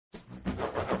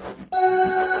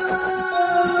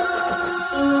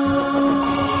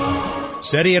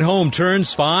SETI at Home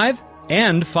turns 5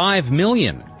 and 5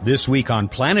 million this week on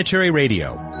Planetary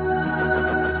Radio.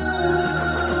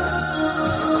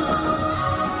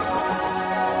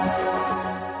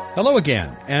 Hello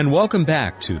again, and welcome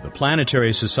back to the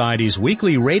Planetary Society's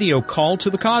weekly radio call to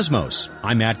the cosmos.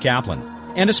 I'm Matt Kaplan.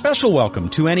 And a special welcome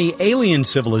to any alien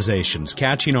civilizations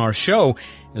catching our show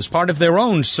as part of their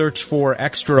own search for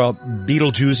extra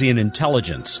Betelgeusian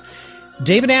intelligence.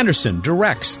 David Anderson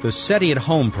directs the SETI at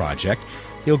Home project.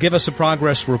 He'll give us a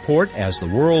progress report as the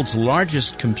world's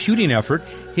largest computing effort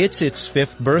hits its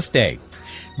 5th birthday.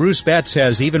 Bruce Betts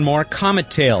has even more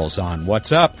comet tales on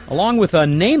what's up, along with a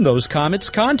Name Those Comets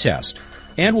contest.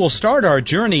 And we'll start our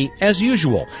journey, as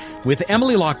usual, with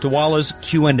Emily Lakdawala's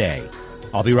Q&A.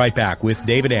 I'll be right back with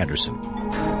David Anderson.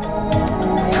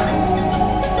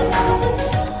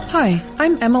 Hi,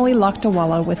 I'm Emily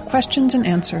Lakdawala with questions and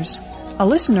answers. A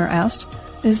listener asked,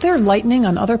 is there lightning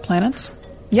on other planets?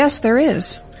 Yes, there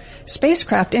is.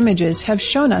 Spacecraft images have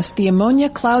shown us the ammonia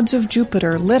clouds of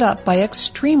Jupiter lit up by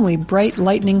extremely bright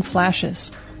lightning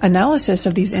flashes. Analysis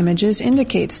of these images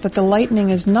indicates that the lightning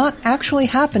is not actually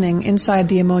happening inside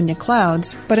the ammonia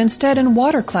clouds, but instead in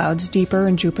water clouds deeper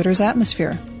in Jupiter's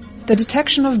atmosphere. The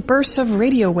detection of bursts of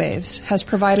radio waves has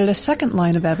provided a second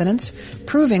line of evidence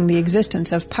proving the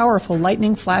existence of powerful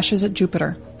lightning flashes at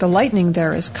Jupiter. The lightning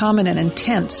there is common and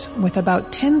intense, with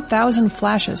about 10,000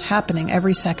 flashes happening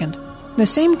every second. The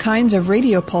same kinds of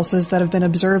radio pulses that have been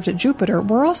observed at Jupiter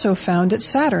were also found at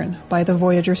Saturn by the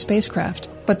Voyager spacecraft.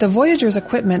 But the Voyager's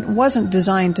equipment wasn't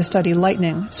designed to study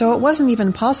lightning, so it wasn't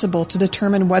even possible to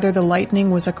determine whether the lightning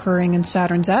was occurring in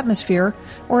Saturn's atmosphere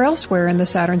or elsewhere in the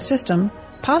Saturn system,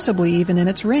 possibly even in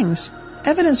its rings.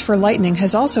 Evidence for lightning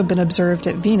has also been observed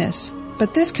at Venus,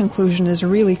 but this conclusion is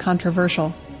really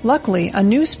controversial. Luckily, a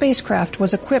new spacecraft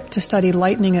was equipped to study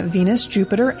lightning at Venus,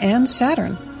 Jupiter, and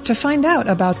Saturn. To find out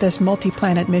about this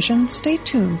multi-planet mission, stay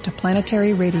tuned to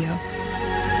Planetary Radio.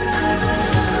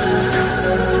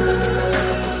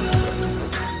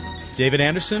 David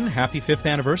Anderson, happy 5th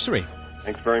anniversary.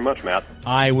 Thanks very much, Matt.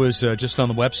 I was just on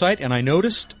the website, and I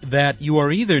noticed that you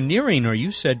are either nearing or you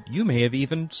said you may have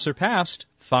even surpassed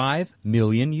 5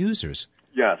 million users.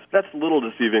 Yes, that's a little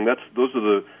deceiving. Those are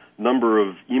the number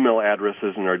of email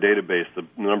addresses in our database, the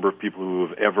number of people who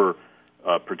have ever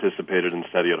participated in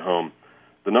SETI at Home.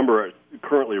 The number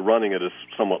currently running it is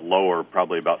somewhat lower,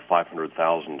 probably about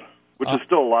 500,000, which is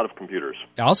still a lot of computers.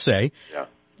 I'll say. Yeah.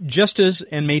 Just as,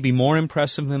 and maybe more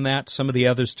impressive than that, some of the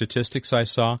other statistics I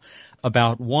saw,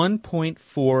 about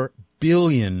 1.4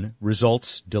 billion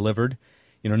results delivered.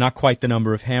 Not quite the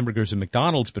number of hamburgers at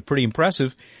McDonald's, but pretty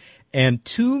impressive. And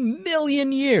 2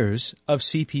 million years of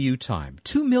CPU time.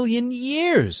 2 million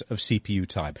years of CPU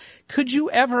time. Could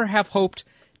you ever have hoped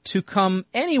to come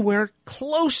anywhere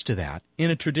close to that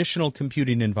in a traditional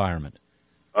computing environment?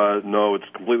 No, it's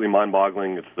completely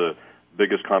mind-boggling. It's the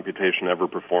biggest computation ever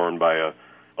performed by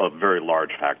a very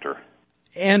large factor.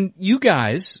 And you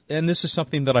guys, and this is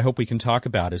something that I hope we can talk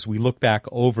about as we look back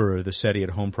over the SETI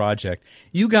at Home project,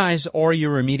 you guys or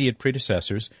your immediate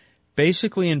predecessors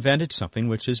basically invented something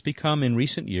which has become in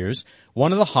recent years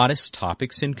one of the hottest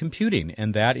topics in computing,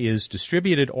 and that is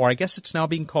distributed, or I guess it's now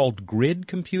being called grid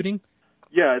computing.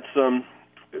 Yeah, it's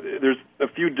there's a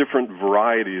few different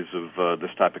varieties of this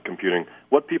type of computing.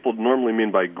 What people normally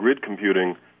mean by grid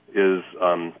computing is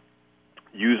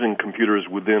using computers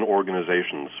within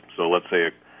organizations. So let's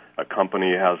say a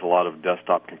company has a lot of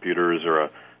desktop computers, or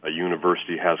a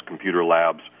university has computer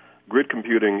labs. Grid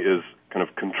computing is kind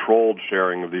of controlled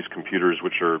sharing of these computers,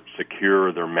 which are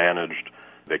secure, they're managed,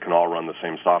 they can all run the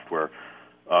same software.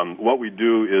 What we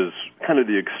do is kind of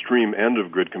the extreme end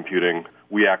of grid computing.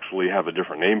 We actually have a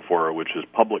different name for it, which is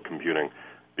public computing,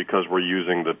 because we're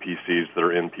using the PCs that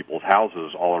are in people's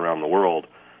houses all around the world.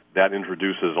 That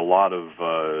introduces a lot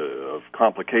of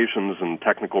complications and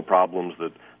technical problems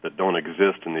that don't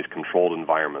exist in these controlled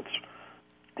environments.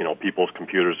 People's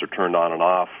computers are turned on and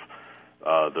off.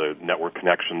 The network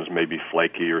connections may be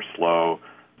flaky or slow,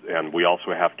 and we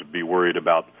also have to be worried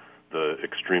about the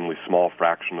extremely small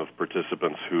fraction of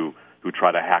participants who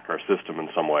try to hack our system in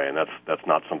some way, and that's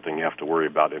not something you have to worry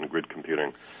about in grid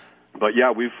computing. But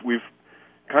yeah, we've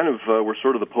kind of we're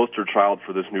sort of the poster child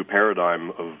for this new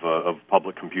paradigm of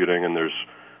public computing, and there's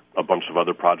a bunch of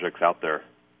other projects out there.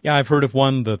 Yeah, I've heard of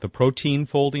one, the Protein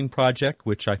Folding Project,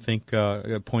 which I think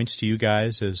points to you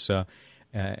guys as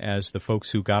the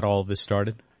folks who got all of this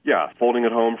started. Yeah, Folding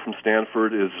at Home from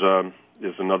Stanford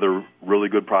is another really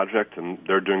good project, and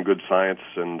they're doing good science,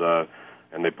 and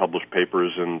they publish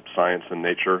papers in Science and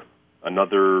Nature.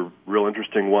 Another real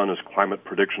interesting one is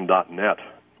ClimatePrediction.net,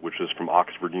 which is from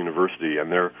Oxford University,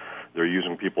 and they're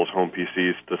using people's home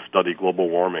PCs to study global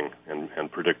warming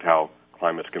and predict how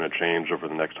climate's going to change over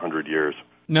the next 100 years.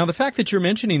 Now, the fact that you're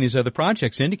mentioning these other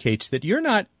projects indicates that you're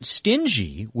not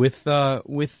stingy with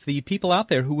the people out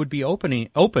there who would be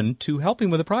open to helping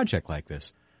with a project like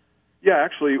this. Yeah,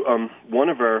 actually, one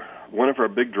of our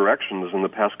big directions in the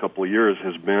past couple of years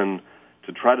has been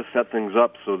to try to set things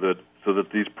up so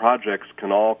that these projects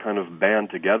can all kind of band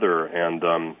together and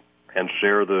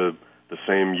share the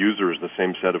same users, the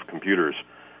same set of computers.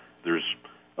 There's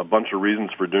a bunch of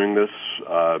reasons for doing this.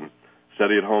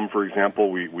 SETI at Home, for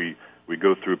example, we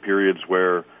go through periods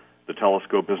where the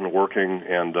telescope isn't working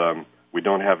and we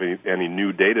don't have any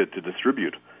new data to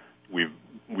distribute. We've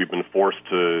been forced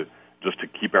to just to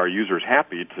keep our users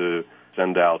happy to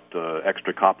send out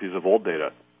extra copies of old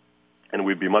data. And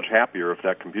we'd be much happier if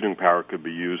that computing power could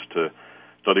be used to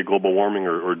study global warming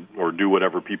or do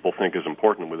whatever people think is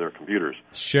important with their computers.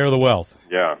 Share the wealth.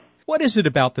 Yeah. What is it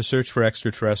about the search for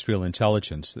extraterrestrial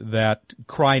intelligence that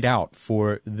cried out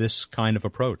for this kind of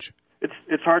approach?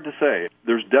 It's hard to say.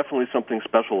 There's definitely something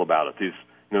special about it.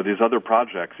 These other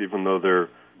projects, even though they're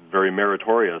very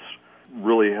meritorious,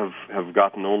 really have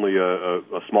gotten only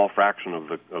a small fraction of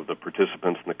the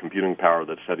participants and the computing power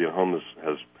that SETI at Home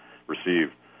has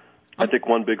received. I think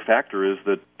one big factor is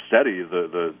that SETI,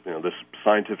 this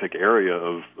scientific area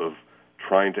of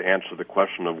trying to answer the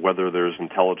question of whether there's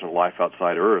intelligent life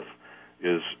outside Earth,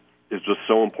 is just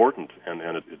so important, and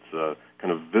it's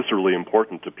kind of viscerally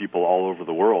important to people all over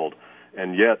the world.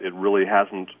 And yet it really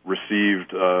hasn't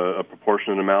received a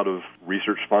proportionate amount of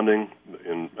research funding.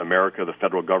 In America, the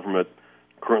federal government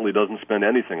currently doesn't spend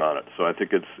anything on it. So I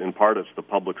think it's the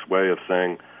public's way of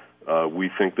saying, we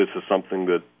think this is something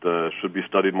that should be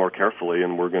studied more carefully,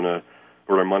 and we're going to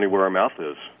put our money where our mouth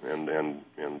is and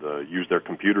use their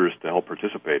computers to help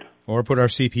participate. Or put our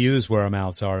CPUs where our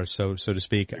mouths are, so to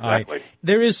speak. Exactly.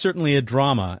 There is certainly a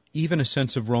drama, even a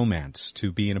sense of romance,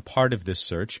 to being a part of this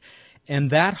search,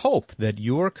 and that hope that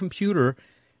your computer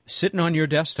sitting on your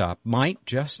desktop might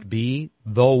just be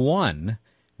the one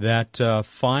that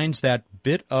finds that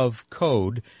bit of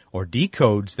code or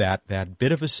decodes that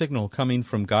bit of a signal coming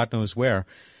from God knows where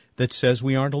that says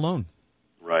we aren't alone.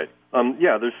 Right.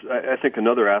 I think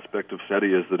another aspect of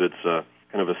SETI is that it's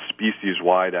kind of a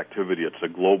species-wide activity. It's a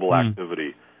global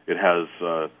activity. It has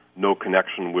no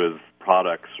connection with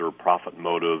products or profit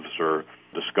motives or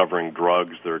discovering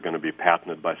drugs that are going to be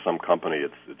patented by some company.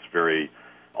 It's very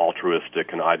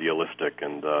altruistic and idealistic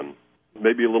and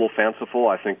maybe a little fanciful.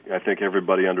 I think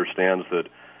everybody understands that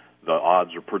the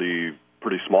odds are pretty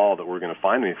small that we're going to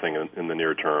find anything in the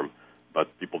near term, but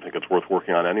people think it's worth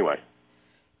working on anyway.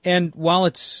 And while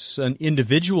it's an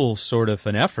individual sort of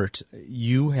an effort,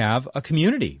 you have a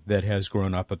community that has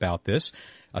grown up about this.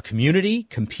 A community,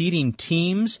 competing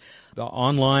teams.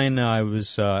 Online, I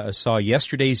saw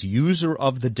yesterday's User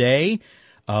of the Day,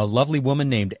 a lovely woman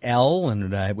named Elle,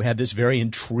 and we had this very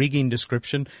intriguing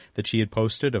description that she had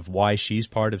posted of why she's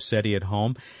part of SETI at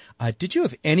Home. Did you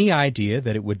have any idea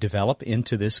that it would develop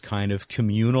into this kind of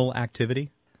communal activity?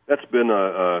 That's been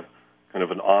a kind of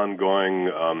an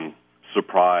ongoing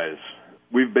surprise.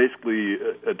 We've basically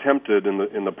attempted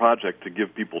in the project to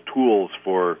give people tools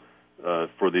for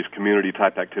these community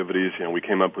type activities. We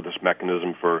came up with this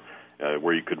mechanism for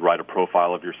where you could write a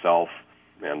profile of yourself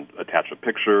and attach a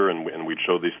picture, and we'd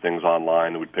show these things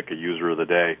online, and we'd pick a user of the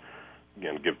day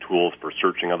and give tools for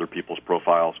searching other people's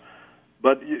profiles.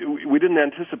 But we didn't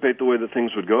anticipate the way that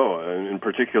things would go. In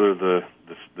particular,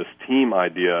 this team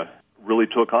idea really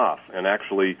took off, and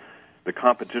actually the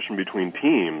competition between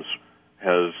teams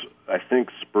has, I think,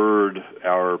 spurred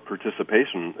our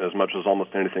participation as much as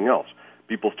almost anything else.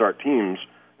 People start teams,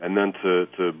 and then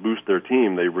to boost their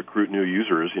team, they recruit new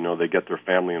users. They get their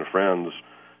family and friends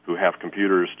who have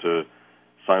computers to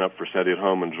sign up for SETI at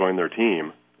Home and join their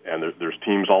team. And there's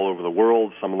teams all over the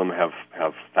world. Some of them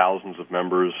have thousands of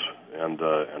members and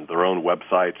their own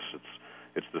websites.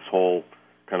 It's this whole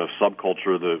kind of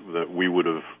subculture that we would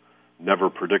have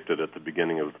never predicted at the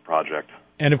beginning of the project.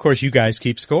 And, of course, you guys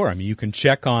keep score. I mean, you can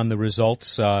check on the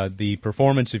results, the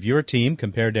performance of your team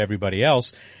compared to everybody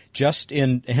else,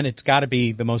 and it's got to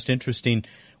be the most interesting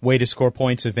way to score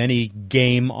points of any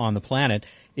game on the planet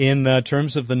in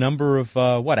terms of the number of,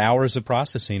 hours of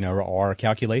processing or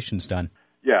calculations done.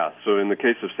 Yeah, so in the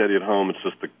case of SETI at Home, it's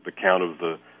just the count of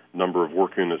the number of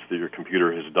work units that your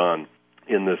computer has done.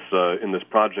 In this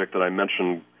project that I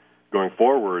mentioned going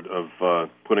forward of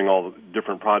putting all the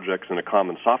different projects in a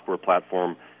common software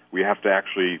platform, we have to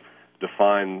actually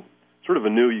define sort of a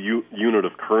new unit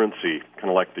of currency, kind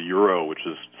of like the euro, which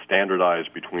is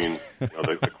standardized between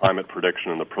the climate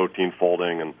prediction and the protein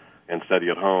folding and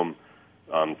SETI at Home.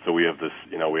 So we have this,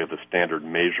 we have the standard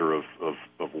measure of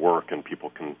work, and people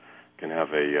can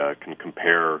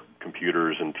compare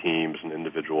computers and teams and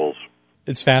individuals.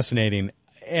 It's fascinating,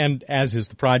 and as is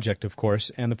the project, of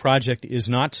course. And the project is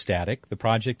not static. The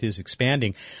project is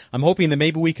expanding. I'm hoping that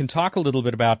maybe we can talk a little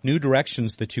bit about new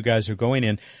directions that you guys are going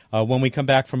in when we come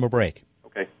back from a break.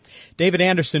 Okay. David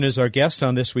Anderson is our guest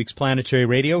on this week's Planetary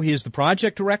Radio. He is the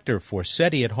project director for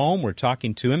SETI at Home. We're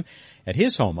talking to him at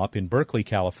his home up in Berkeley,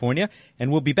 California,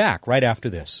 and we'll be back right after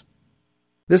this.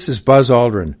 This is Buzz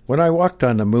Aldrin. When I walked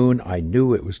on the moon, I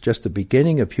knew it was just the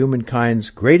beginning of humankind's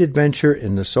great adventure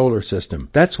in the solar system.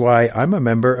 That's why I'm a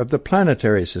member of the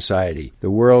Planetary Society, the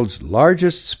world's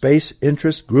largest space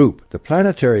interest group. The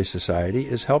Planetary Society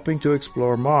is helping to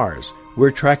explore Mars.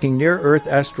 We're tracking near-Earth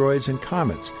asteroids and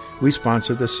comets. We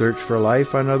sponsor the search for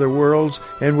life on other worlds,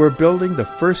 and we're building the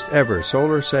first-ever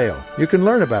solar sail. You can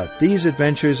learn about these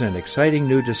adventures and exciting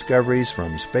new discoveries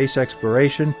from space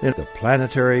exploration in the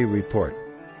Planetary Report.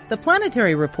 The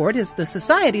Planetary Report is the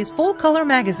Society's full-color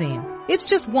magazine. It's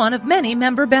just one of many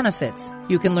member benefits.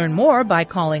 You can learn more by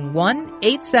calling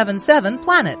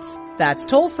 1-877-PLANETS. That's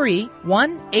toll-free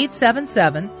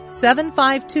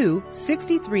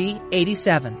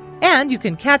 1-877-752-6387. And you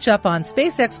can catch up on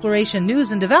space exploration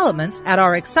news and developments at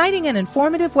our exciting and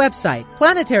informative website,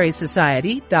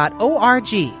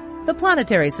 planetarySociety.org. The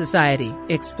Planetary Society,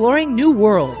 exploring new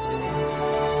worlds.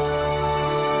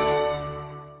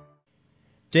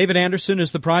 David Anderson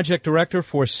is the project director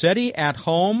for SETI at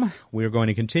Home. We're going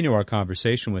to continue our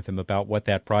conversation with him about what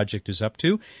that project is up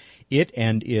to. It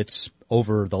and its,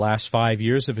 over the last 5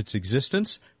 years of its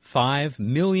existence, 5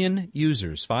 million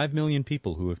users, 5 million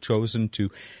people who have chosen to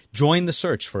join the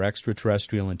search for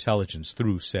extraterrestrial intelligence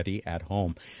through SETI at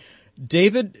Home.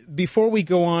 David, before we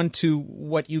go on to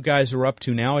what you guys are up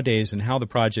to nowadays and how the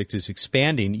project is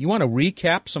expanding, you want to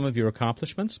recap some of your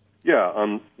accomplishments? Yeah.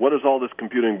 What has all this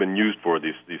computing been used for,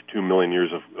 these 2 million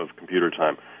years of computer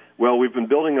time? Well, we've been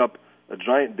building up a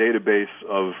giant database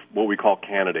of what we call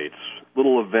candidates,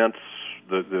 little events,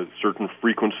 the certain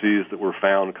frequencies that were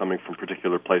found coming from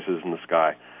particular places in the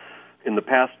sky. In the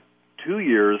past 2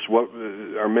 years, what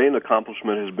our main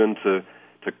accomplishment has been to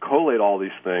collate all these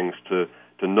things, to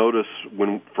notice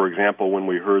when, for example, when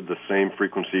we heard the same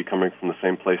frequency coming from the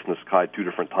same place in the sky 2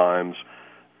 different times,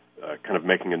 kind of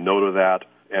making a note of that.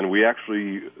 And we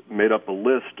actually made up a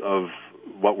list of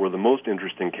what were the most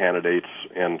interesting candidates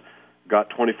and got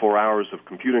 24 hours of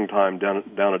computing time down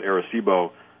at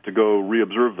Arecibo to go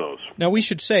reobserve those. Now, we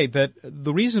should say that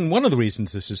one of the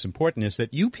reasons this is important is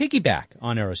that you piggyback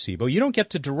on Arecibo. You don't get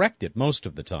to direct it most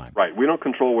of the time. Right. We don't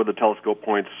control where the telescope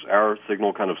points. Our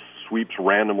signal kind of sweeps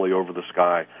randomly over the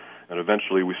sky, and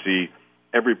eventually we see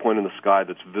every point in the sky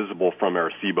that's visible from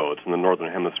Arecibo. It's in the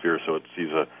northern hemisphere, so it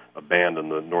sees a band in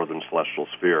the northern celestial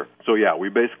sphere. So yeah, we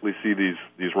basically see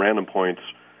these random points.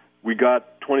 We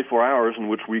got 24 hours in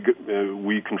which we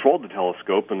controlled the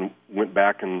telescope and went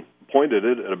back and pointed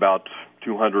it at about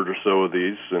 200 or so of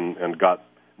these and got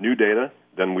new data.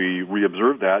 Then we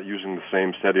reobserved that using the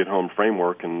same SETI at Home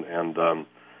framework and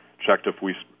checked if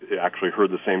we actually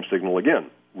heard the same signal again.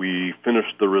 We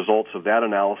finished the results of that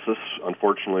analysis.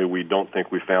 Unfortunately, we don't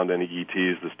think we found any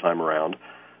ETs this time around.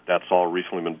 That's all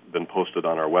recently been posted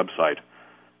on our website.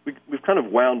 We've kind of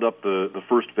wound up the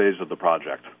first phase of the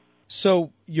project.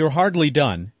 So you're hardly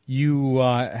done. You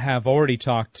have already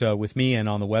talked with me and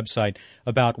on the website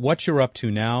about what you're up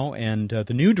to now and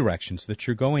the new directions that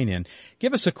you're going in.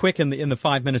 Give us a quick, in the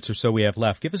 5 minutes or so we have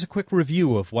left, give us a quick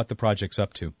review of what the project's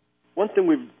up to. One thing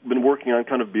we've been working on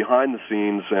kind of behind the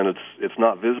scenes, and it's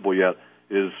not visible yet,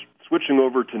 is switching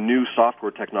over to new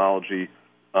software technology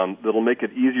that'll make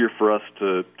it easier for us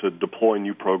to deploy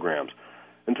new programs.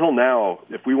 Until now,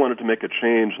 if we wanted to make a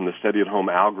change in the SETI at Home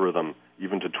algorithm,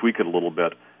 even to tweak it a little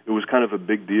bit, it was kind of a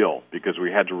big deal because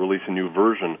we had to release a new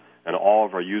version, and all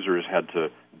of our users had to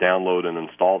download and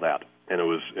install that, and it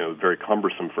was very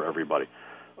cumbersome for everybody.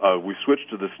 We switched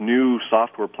to this new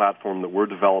software platform that we're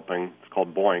developing. It's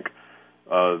called BOINC.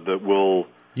 That will...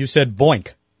 You said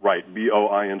BOINC. Right,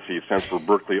 BOINC. It stands for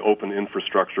Berkeley Open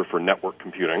Infrastructure for Network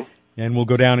Computing. And will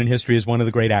go down in history as one of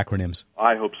the great acronyms.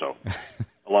 I hope so,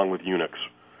 along with Unix.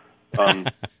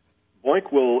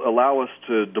 BOINC will allow us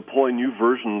to deploy new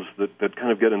versions that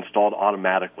kind of get installed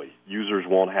automatically. Users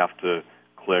won't have to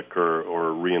click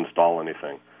or reinstall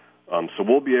anything. So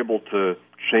we'll be able to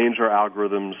change our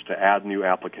algorithms to add new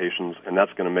applications, and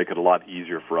that's going to make it a lot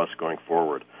easier for us going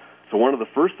forward. So one of the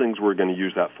first things we're going to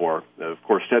use that for, of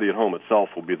course, SETI at Home itself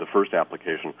will be the first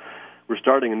application. We're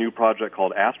starting a new project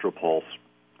called AstroPulse.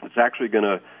 It's actually going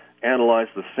to analyze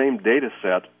the same data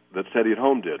set that SETI at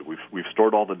Home did. We've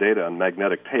stored all the data on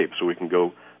magnetic tape so we can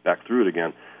go back through it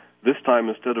again. This time,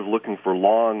 instead of looking for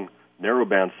long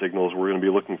narrowband signals, we're going to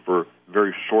be looking for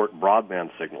very short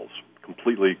broadband signals,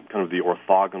 completely kind of the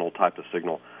orthogonal type of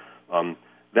signal.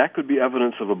 That could be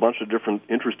evidence of a bunch of different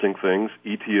interesting things.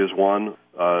 ET is one.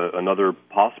 Another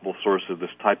possible source of this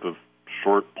type of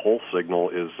short pulse signal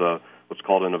is what's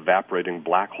called an evaporating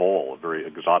black hole, a very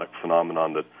exotic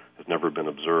phenomenon that has never been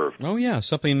observed. Oh, yeah,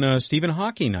 something Stephen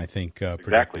Hawking, I think, predicted.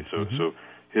 Exactly. So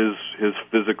his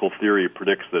physical theory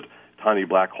predicts that tiny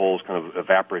black holes kind of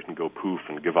evaporate and go poof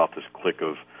and give off this click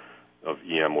of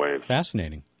EM waves.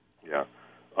 Fascinating. Yeah.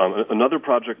 Another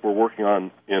project we're working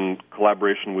on in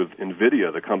collaboration with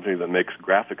NVIDIA, the company that makes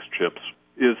graphics chips,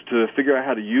 is to figure out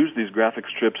how to use these graphics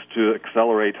chips to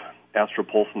accelerate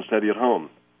AstroPulse and SETI at Home.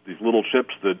 These little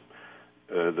chips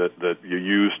that you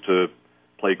use to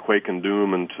play Quake and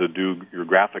Doom and to do your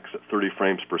graphics at 30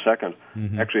 frames per second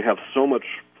actually have so much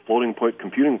floating point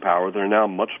computing power, they're now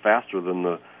much faster than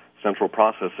the central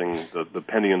processing, the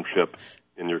Pentium chip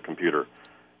in your computer,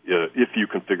 if you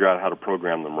can figure out how to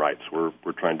program them right. So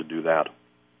we're trying to do that.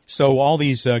 So all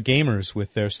these gamers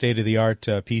with their state-of-the-art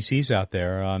PCs out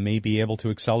there may be able to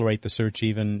accelerate the search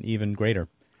even greater.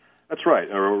 That's right.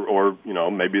 Or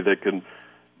maybe they can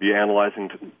be analyzing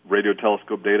radio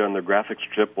telescope data on their graphics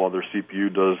chip while their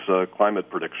CPU does climate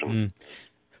prediction.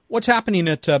 What's happening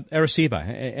at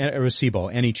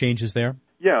Arecibo? Any changes there?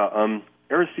 Yeah,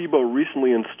 Arecibo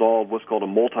recently installed what's called a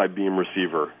multi-beam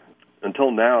receiver.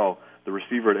 Until now, the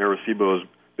receiver at Arecibo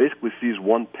basically sees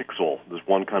one pixel, this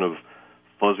one kind of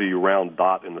fuzzy round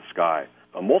dot in the sky.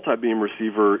 A multi-beam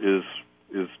receiver is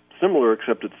similar,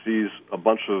 except it sees a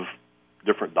bunch of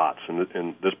different dots,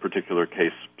 in this particular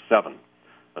case, 7,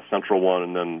 a central one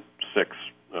and then 6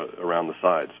 around the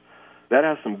sides. That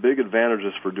has some big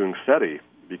advantages for doing SETI,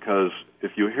 because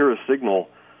if you hear a signal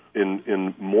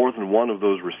in more than one of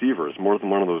those receivers, more than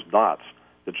one of those dots,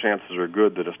 the chances are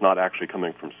good that it's not actually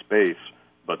coming from space,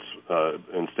 but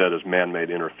instead is man-made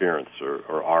interference or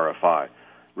RFI.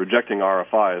 Rejecting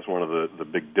RFI is one of the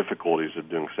big difficulties of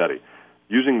doing SETI.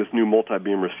 Using this new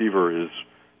multi-beam receiver is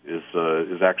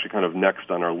actually kind of next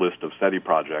on our list of SETI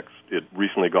projects. It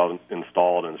recently got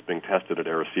installed and is being tested at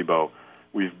Arecibo.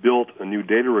 We've built a new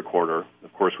data recorder.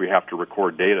 Of course, we have to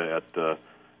record data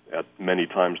at many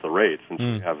times the rate since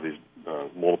we have these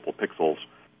multiple pixels.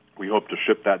 We hope to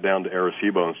ship that down to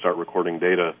Arecibo and start recording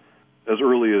data as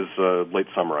early as late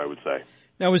summer, I would say.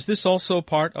 Now, is this also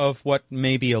part of what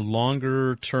may be a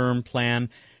longer-term plan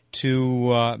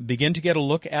to begin to get a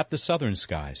look at the southern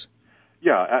skies?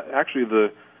 Yeah, actually,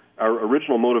 our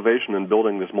original motivation in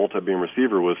building this multi-beam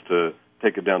receiver was to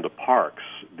take it down to Parkes,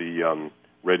 the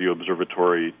radio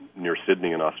observatory near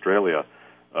Sydney in Australia,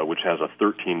 which has a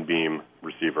 13-beam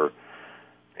receiver.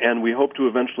 And we hope to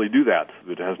eventually do that.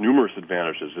 It has numerous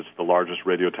advantages. It's the largest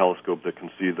radio telescope that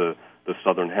can see the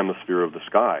southern hemisphere of the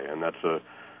sky, and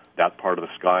that part of the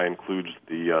sky includes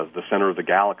the center of the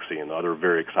galaxy and other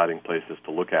very exciting places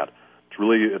to look at. It's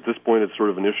really, at this point, it's sort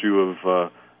of an issue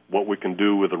of what we can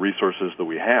do with the resources that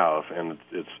we have, and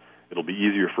it'll be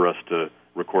easier for us to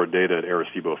record data at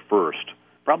Arecibo first.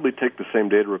 Probably take the same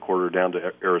data recorder down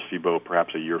to Arecibo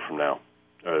perhaps a year from now,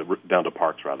 down to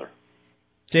Parkes, rather.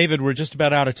 David, we're just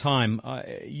about out of time.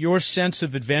 Your sense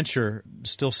of adventure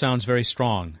still sounds very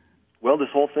strong. Well, this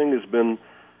whole thing has been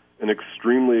an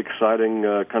extremely exciting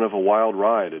kind of a wild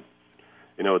ride. It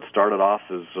started off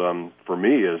as, for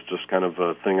me, as just kind of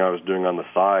a thing I was doing on the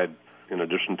side in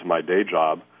addition to my day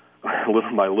job.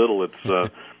 Little by little, it's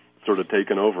sort of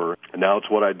taken over. And now it's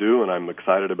what I do, and I'm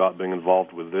excited about being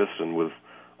involved with this and with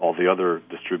all the other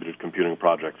distributed computing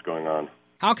projects going on.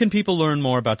 How can people learn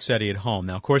more about SETI at Home?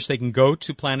 Now, of course, they can go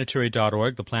to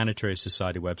planetary.org, the Planetary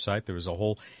Society website. There is a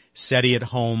whole SETI at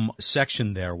Home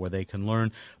section there where they can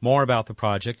learn more about the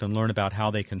project and learn about how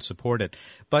they can support it.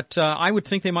 But I would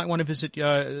think they might want to visit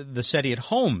the SETI at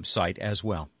Home site as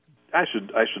well. I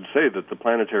should say that the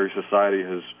Planetary Society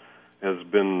has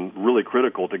been really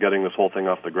critical to getting this whole thing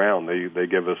off the ground. They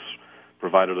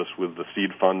provided us with the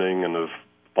seed funding and have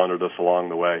funded us along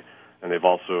the way. And they've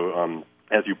also,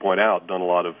 as you point out, done a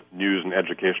lot of news and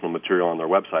educational material on their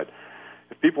website.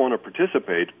 If people want to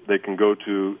participate, they can go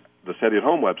to the SETI at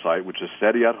Home website, which is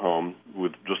SETI at Home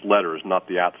with just letters, not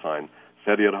the @ sign,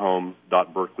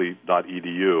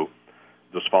 setiathome.berkeley.edu.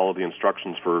 Just follow the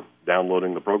instructions for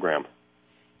downloading the program.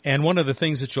 And one of the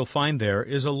things that you'll find there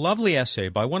is a lovely essay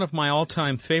by one of my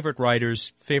all-time favorite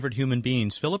writers, favorite human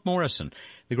beings, Philip Morrison,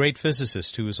 the great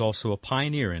physicist who is also a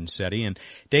pioneer in SETI. And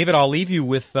David, I'll leave you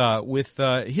with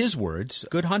his words.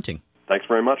 Good hunting. Thanks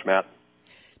very much, Matt.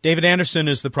 David Anderson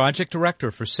is the project director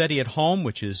for SETI at Home,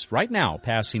 which is right now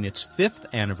passing its 5th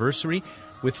anniversary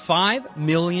with 5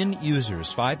 million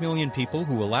users, 5 million people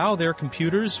who allow their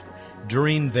computers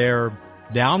during their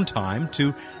downtime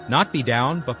to not be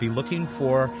down, but be looking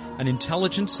for an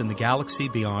intelligence in the galaxy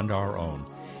beyond our own.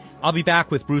 I'll be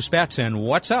back with Bruce Betts and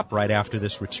What's Up right after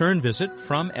this return visit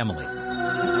from Emily.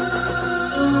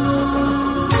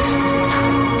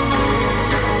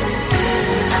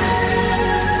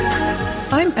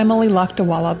 I'm Emily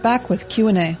Lakdawala, back with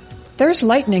Q&A. There's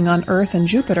lightning on Earth and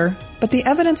Jupiter, but the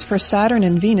evidence for Saturn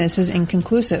and Venus is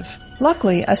inconclusive.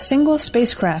 Luckily, a single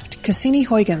spacecraft,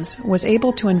 Cassini-Huygens, was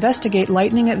able to investigate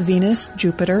lightning at Venus,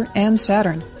 Jupiter, and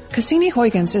Saturn.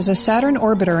 Cassini-Huygens is a Saturn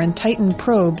orbiter and Titan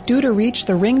probe due to reach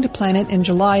the ringed planet in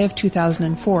July of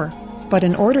 2004. But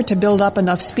in order to build up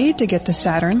enough speed to get to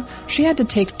Saturn, she had to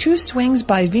take 2 swings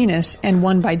by Venus and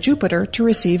 1 by Jupiter to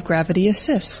receive gravity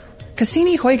assists.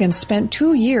 Cassini-Huygens spent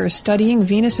 2 years studying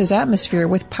Venus's atmosphere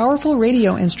with powerful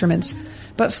radio instruments,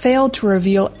 but failed to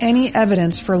reveal any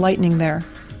evidence for lightning there.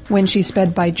 When she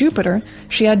sped by Jupiter,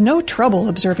 she had no trouble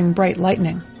observing bright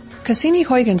lightning.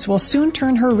 Cassini-Huygens will soon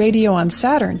turn her radio on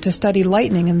Saturn to study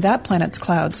lightning in that planet's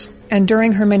clouds. And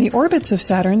during her many orbits of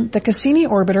Saturn, the Cassini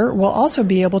orbiter will also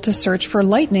be able to search for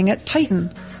lightning at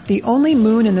Titan, the only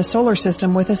moon in the solar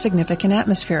system with a significant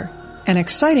atmosphere. An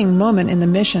exciting moment in the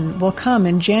mission will come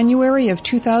in January of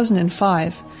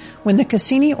 2005, when the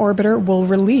Cassini orbiter will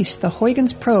release the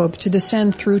Huygens probe to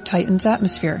descend through Titan's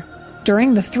atmosphere.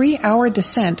 During the 3-hour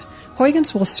descent,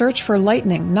 Huygens will search for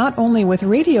lightning not only with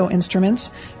radio instruments,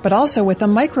 but also with a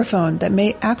microphone that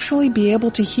may actually be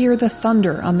able to hear the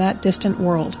thunder on that distant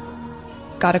world.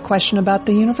 Got a question about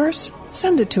the universe?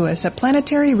 Send it to us at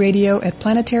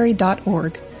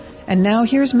planetaryradio@planetary.org. And now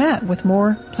here's Matt with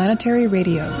more Planetary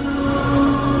Radio.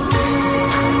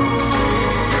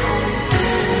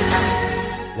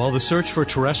 Well, the search for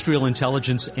terrestrial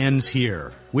intelligence ends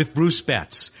here with Bruce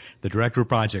Betts, the Director of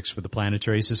Projects for the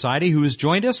Planetary Society, who has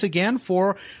joined us again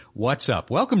for What's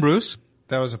Up. Welcome, Bruce.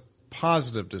 That was a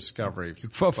positive discovery.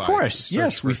 Of course,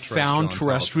 yes. We found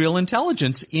terrestrial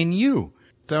intelligence in you.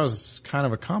 That was kind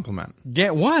of a compliment. Yeah,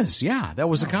 it was. Yeah, that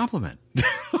was a compliment.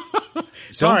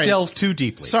 Sorry. Don't delve too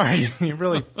deeply. Sorry, you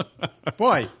really,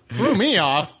 boy, threw me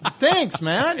off. Thanks,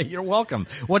 man. You're welcome.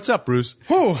 What's up, Bruce?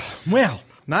 Whew, well,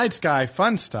 night sky,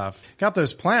 fun stuff. Got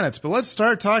those planets, but let's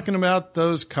start talking about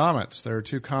those comets. There are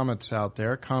 2 comets out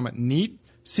there. Comet NEAT,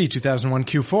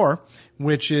 C2001Q4,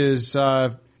 which is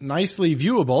nicely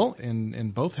viewable in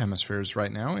both hemispheres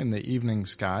right now in the evening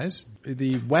skies.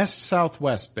 The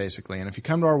west-southwest, basically. And if you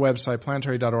come to our website,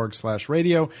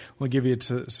 planetary.org/radio, we'll give you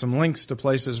some links to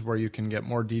places where you can get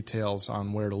more details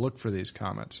on where to look for these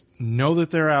comets. Know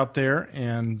that they're out there,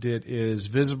 and it is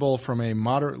visible from a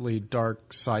moderately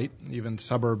dark site, even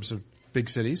suburbs of big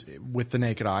cities, with the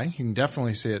naked eye. You can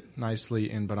definitely see it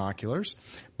nicely in binoculars.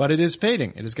 But it is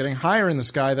fading. It is getting higher in the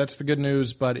sky. That's the good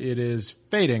news, but it is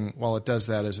fading while it does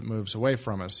that as it moves away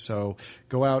from us. So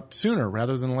go out sooner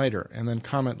rather than later. And then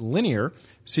Comet Linear,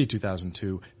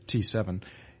 C2002 T7,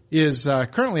 is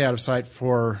currently out of sight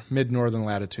for mid-northern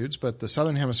latitudes, but the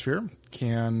southern hemisphere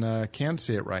can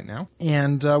see it right now.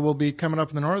 And we'll be coming up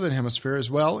in the northern hemisphere as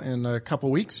well in a couple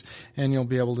weeks, and you'll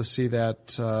be able to see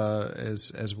that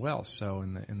as well, so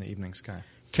in the evening sky.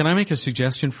 Can I make a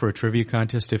suggestion for a trivia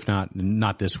contest? If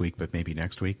not this week, but maybe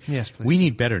next week? Yes, please. We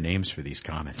need better names for these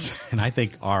comets, and I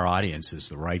think our audience is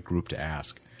the right group to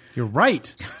ask. You're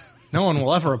right. No one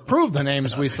will ever approve the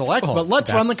names we select, but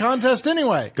let's run the contest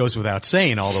anyway. Goes without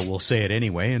saying, although we'll say it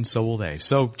anyway, and so will they.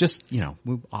 So just,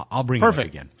 I'll bring it up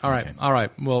again. All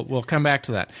right. We'll come back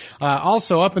to that.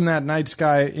 Also, up in that night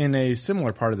sky, in a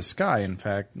similar part of the sky, in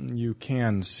fact, you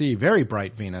can see very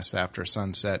bright Venus after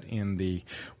sunset in the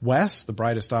west, the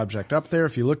brightest object up there.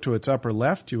 If you look to its upper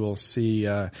left, you will see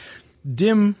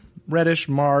dim reddish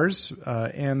Mars,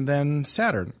 and then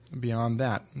Saturn beyond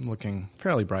that, looking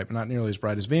fairly bright, but not nearly as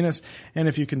bright as Venus. And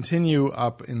if you continue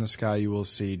up in the sky, you will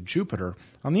see Jupiter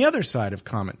on the other side of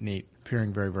Comet NEAT,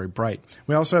 appearing very, very bright.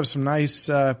 We also have some nice,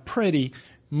 pretty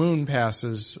moon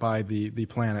passes by the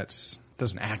planets.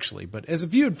 Doesn't actually, but as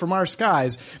viewed from our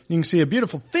skies, you can see a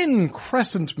beautiful thin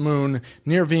crescent moon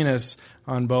near Venus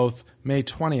on both May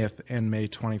 20th and May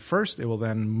 21st. It will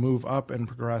then move up and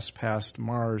progress past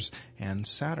Mars and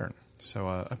Saturn. So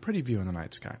a pretty view in the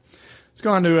night sky. Let's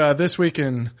go on to This Week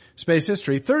in Space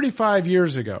History. 35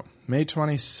 years ago, May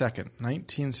 22nd,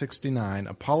 1969,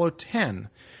 Apollo 10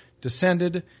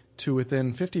 descended to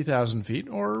within 50,000 feet,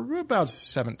 or about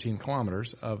 17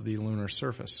 kilometers, of the lunar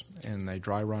surface in a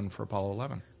dry run for Apollo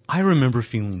 11. I remember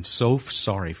feeling so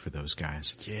sorry for those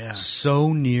guys. Yeah.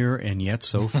 So near and yet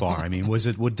so far. I mean,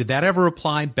 did that ever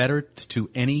apply better to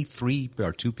any three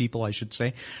or two people, I should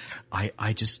say?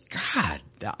 God,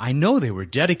 I know they were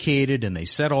dedicated and they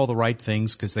said all the right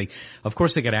things because of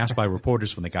course they got asked by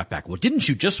reporters when they got back, well, didn't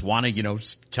you just want to,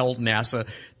 tell NASA,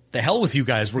 the hell with you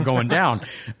guys, we're going down.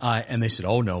 And they said,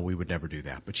 oh no, we would never do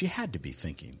that. But you had to be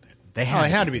thinking that. They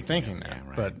had to be thinking that.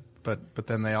 Yeah, right. But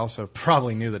then they also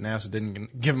probably knew that NASA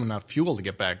didn't give them enough fuel to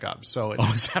get back up. So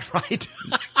is that right?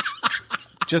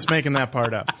 Just making that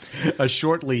part up. A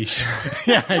short leash.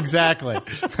 Yeah, exactly.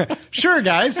 Sure,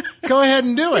 guys, go ahead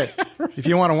and do it if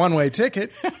you want a one-way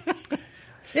ticket.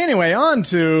 Anyway, on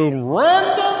to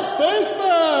Random Space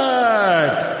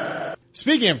Fact.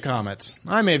 Speaking of comets,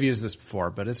 I may have used this before,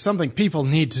 but it's something people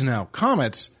need to know.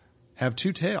 Comets have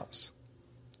two tails.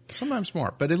 Sometimes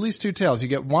more, but at least two tails. You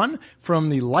get one from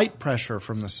the light pressure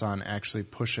from the sun actually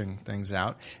pushing things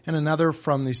out, and another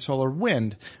from the solar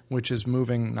wind, which is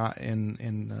moving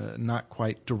not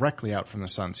quite directly out from the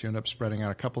sun. So you end up spreading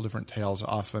out a couple different tails.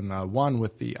 Often one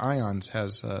with the ions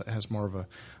has more of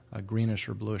a greenish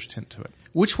or bluish tint to it.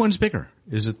 Which one's bigger?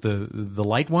 Is it the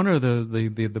light one or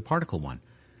the particle one?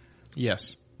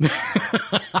 Yes.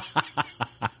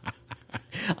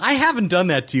 I haven't done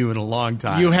that to you in a long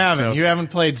time. You haven't. So. You haven't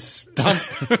played Stump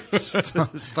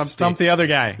the other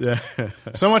guy. Yeah.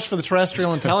 So much for the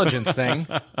terrestrial intelligence thing.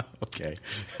 Okay.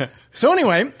 So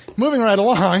anyway, moving right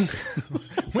along,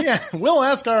 we'll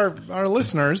ask our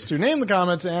listeners to name the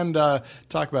comets and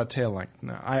talk about tail length.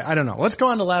 No, I don't know. Let's go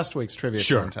on to last week's trivia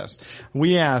contest.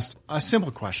 We asked a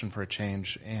simple question for a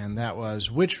change, and that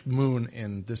was, which moon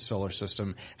in this solar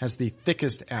system has the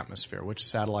thickest atmosphere? Which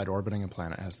satellite orbiting a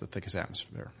planet has the thickest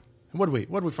atmosphere? What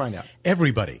did we find out?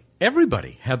 Everybody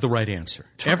had the right answer.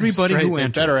 Everybody who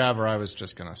entered. Better ever. I was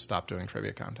just going to stop doing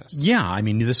trivia contests. Yeah, I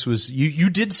mean, this was you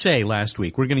did say last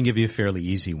week we're going to give you a fairly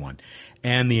easy one,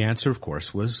 and the answer, of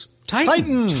course, was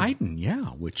Titan. Titan, yeah,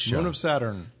 which moon of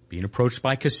Saturn, being approached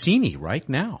by Cassini right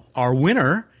now. Our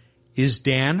winner is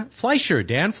Dan Fleischer.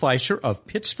 Dan Fleischer of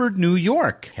Pittsford, New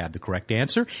York, had the correct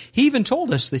answer. He even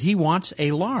told us that he wants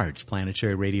a large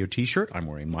Planetary Radio T-shirt. I'm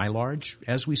wearing my large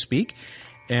as we speak.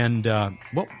 And,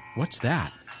 what's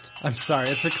that? I'm sorry.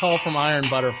 It's a call from Iron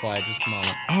Butterfly. Just a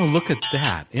moment. Oh, look at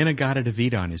that.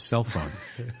 In-A-Gadda-Da-Vida on his cell phone.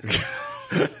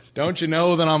 Don't you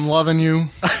know that I'm loving you?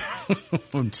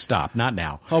 Stop. Not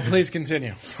now. Oh, please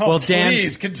continue.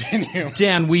 Please continue.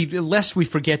 Dan, lest we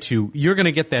forget you're going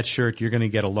to get that shirt. You're going to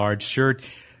get a large shirt.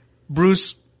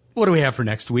 Bruce, what do we have for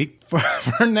next week?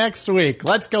 For next week,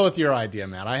 let's go with your idea,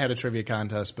 Matt. I had a trivia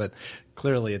contest, but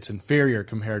clearly it's inferior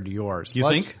compared to yours. You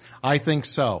think? I think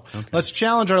so. Okay. Let's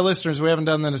challenge our listeners. We haven't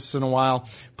done this in a while.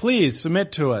 Please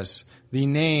submit to us the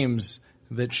names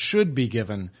that should be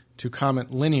given to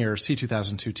Comet Linear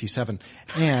C2002-T7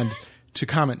 and to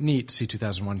Comet Neat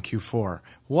C2001-Q4.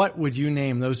 What would you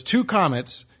name those two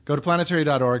comets? Go to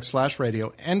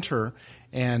planetary.org/radio, enter,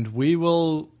 and we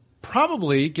will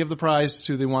probably give the prize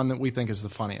to the one that we think is the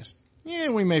funniest. Yeah,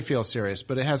 we may feel serious,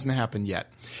 but it hasn't happened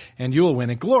yet. And you will win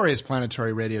a glorious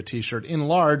Planetary Radio T-shirt in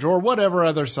large or whatever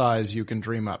other size you can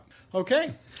dream up.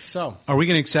 Okay, so. Are we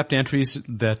going to accept entries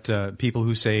that people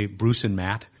who say Bruce and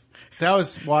Matt? That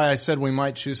was why I said we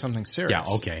might choose something serious.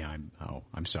 Yeah, okay.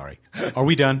 I'm sorry. Are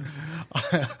we done?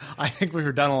 I think we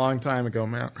were done a long time ago,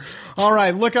 Matt. All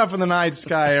right, look up in the night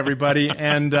sky, everybody,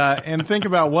 and think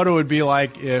about what it would be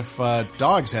like if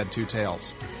dogs had two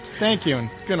tails. Thank you, and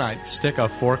good night. Stick a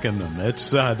fork in them.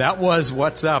 That was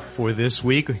What's Up for this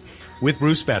week with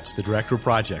Bruce Betts, the Director of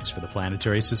Projects for the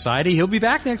Planetary Society. He'll be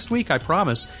back next week, I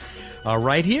promise,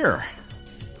 right here.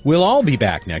 We'll all be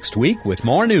back next week with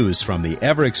more news from the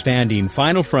ever-expanding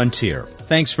Final Frontier.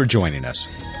 Thanks for joining us.